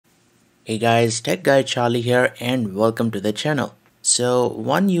Hey guys, Tech Guy Charlie here and welcome to the channel. So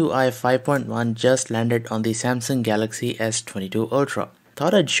One UI 5.1 just landed on the Samsung Galaxy S22 Ultra.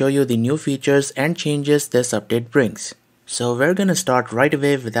 Thought I'd show you the new features and changes this update brings. So we're gonna start right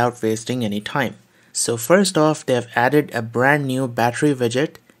away without wasting any time. So first off, they've added a brand new battery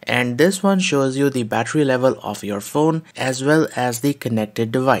widget, and this one shows you the battery level of your phone as well as the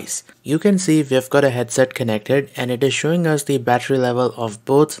connected device. You can see we've got a headset connected and it is showing us the battery level of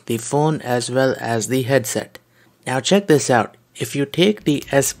both the phone as well as the headset. Now check this out. If you take the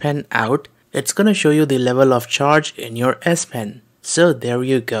S Pen out, it's gonna show you the level of charge in your S Pen. So there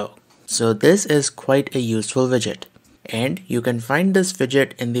you go. So this is quite a useful widget. And you can find this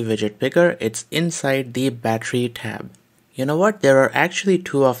widget in the widget picker. It's inside the battery tab. You know what? There are actually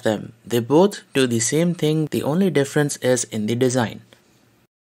two of them. They both do the same thing. The only difference is in the design.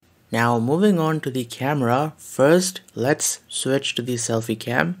 Now moving on to the camera, first let's switch to the selfie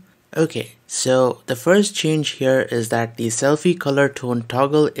cam. Okay, so the first change here is that the selfie color tone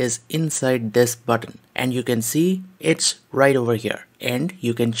toggle is inside this button, and you can see it's right over here. And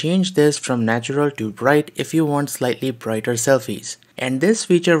you can change this from natural to bright if you want slightly brighter selfies. And this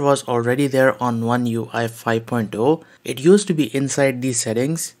feature was already there on One UI 5.0. It used to be inside the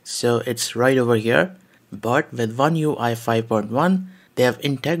settings, so it's right over here. But with One UI 5.1, they have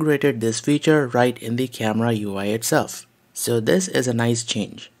integrated this feature right in the camera UI itself. So this is a nice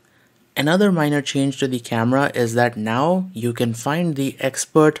change. Another minor change to the camera is that now you can find the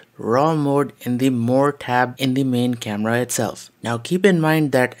Expert RAW mode in the More tab in the main camera itself. Now keep in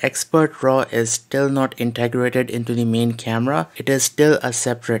mind that Expert RAW is still not integrated into the main camera. It is still a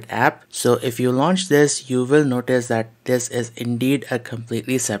separate app. So if you launch this, you will notice that this is indeed a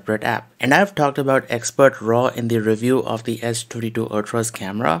completely separate app. And I've talked about Expert RAW in the review of the S22 Ultra's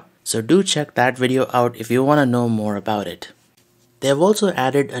camera. So do check that video out if you want to know more about it. They've also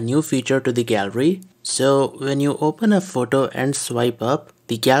added a new feature to the gallery. So when you open a photo and swipe up,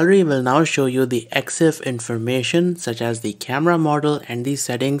 the gallery will now show you the EXIF information such as the camera model and the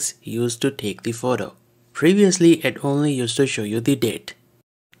settings used to take the photo. Previously, it only used to show you the date.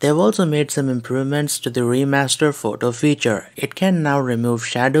 They've also made some improvements to the Remaster photo feature. It can now remove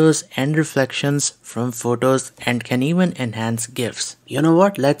shadows and reflections from photos and can even enhance GIFs. You know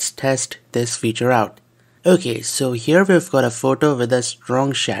what? Let's test this feature out. Okay, so here we've got a photo with a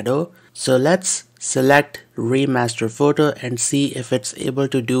strong shadow. So let's select Remaster photo and see if it's able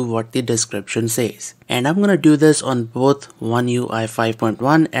to do what the description says. And I'm gonna do this on both One UI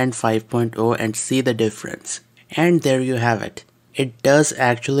 5.1 and 5.0 and see the difference. And there you have it. It does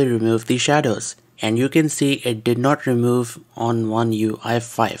actually remove the shadows. And you can see it did not remove on One UI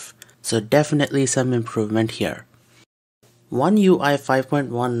 5. So definitely some improvement here. One UI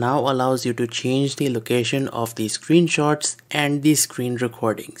 5.1 now allows you to change the location of the screenshots and the screen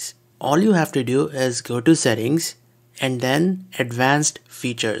recordings. All you have to do is go to Settings and then Advanced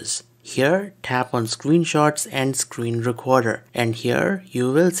Features. Here, tap on Screenshots and Screen Recorder, and here you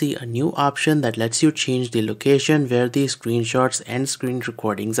will see a new option that lets you change the location where the screenshots and screen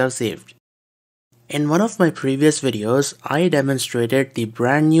recordings are saved. In one of my previous videos, I demonstrated the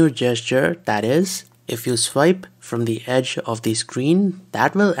brand new gesture, that is, if you swipe from the edge of the screen,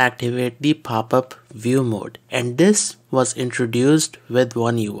 that will activate the pop-up view mode, and this was introduced with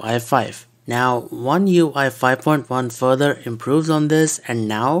One UI 5. Now One UI 5.1 further improves on this, and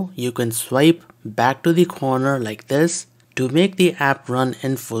now you can swipe back to the corner like this to make the app run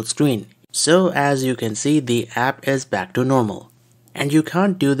in full screen. So as you can see, the app is back to normal. And you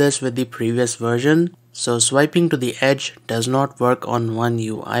can't do this with the previous version, so swiping to the edge does not work on One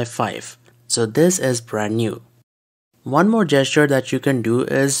UI 5. So this is brand new. One more gesture that you can do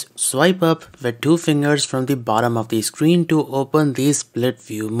is swipe up with two fingers from the bottom of the screen to open the split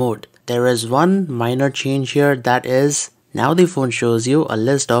view mode. There is one minor change here, that is, now the phone shows you a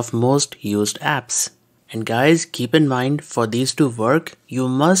list of most used apps. And guys, keep in mind, for these to work, you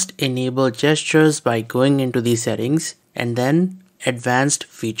must enable gestures by going into the settings and then Advanced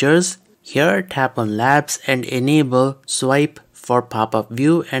Features. Here tap on Labs and enable swipe for pop-up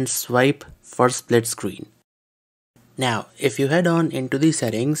view and swipe for split screen. Now if you head on into the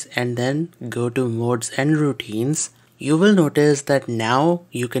settings and then go to modes and routines, you will notice that now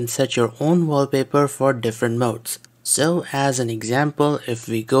you can set your own wallpaper for different modes. So as an example, if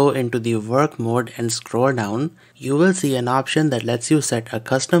we go into the work mode and scroll down, you will see an option that lets you set a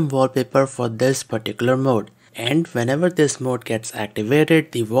custom wallpaper for this particular mode. And whenever this mode gets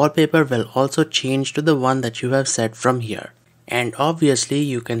activated, the wallpaper will also change to the one that you have set from here. And obviously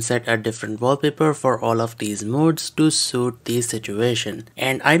you can set a different wallpaper for all of these modes to suit the situation.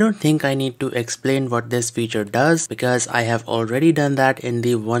 And I don't think I need to explain what this feature does because I have already done that in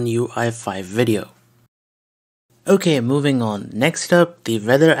the One UI 5 video. Okay, moving on. Next up, the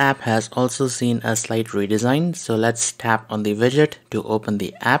weather app has also seen a slight redesign, so let's tap on the widget to open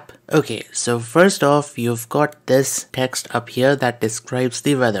the app. Okay, so first off, you've got this text up here that describes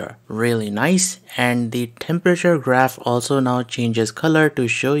the weather. Really nice. And the temperature graph also now changes color to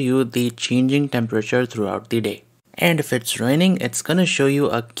show you the changing temperature throughout the day. And if it's raining, it's gonna show you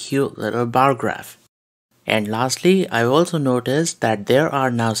a cute little bar graph. And lastly, I've also noticed that there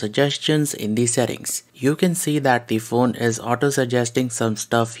are now suggestions in the settings. You can see that the phone is auto-suggesting some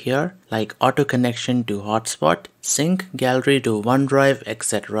stuff here like auto connection to hotspot, sync gallery to OneDrive,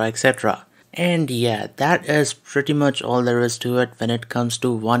 etc, etc. And yeah, that is pretty much all there is to it when it comes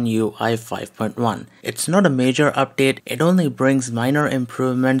to One UI 5.1. It's not a major update, it only brings minor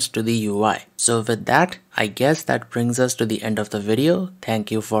improvements to the UI. So with that, I guess that brings us to the end of the video. Thank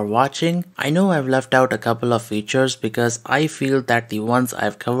you for watching. I know I've left out a couple of features because I feel that the ones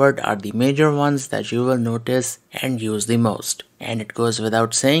I've covered are the major ones that you will notice and use the most. And it goes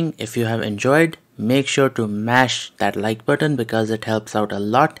without saying, if you have enjoyed, make sure to mash that like button because it helps out a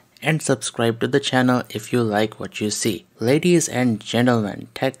lot. And subscribe to the channel if you like what you see. Ladies and gentlemen,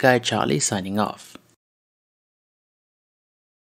 Tech Guy Charlie signing off.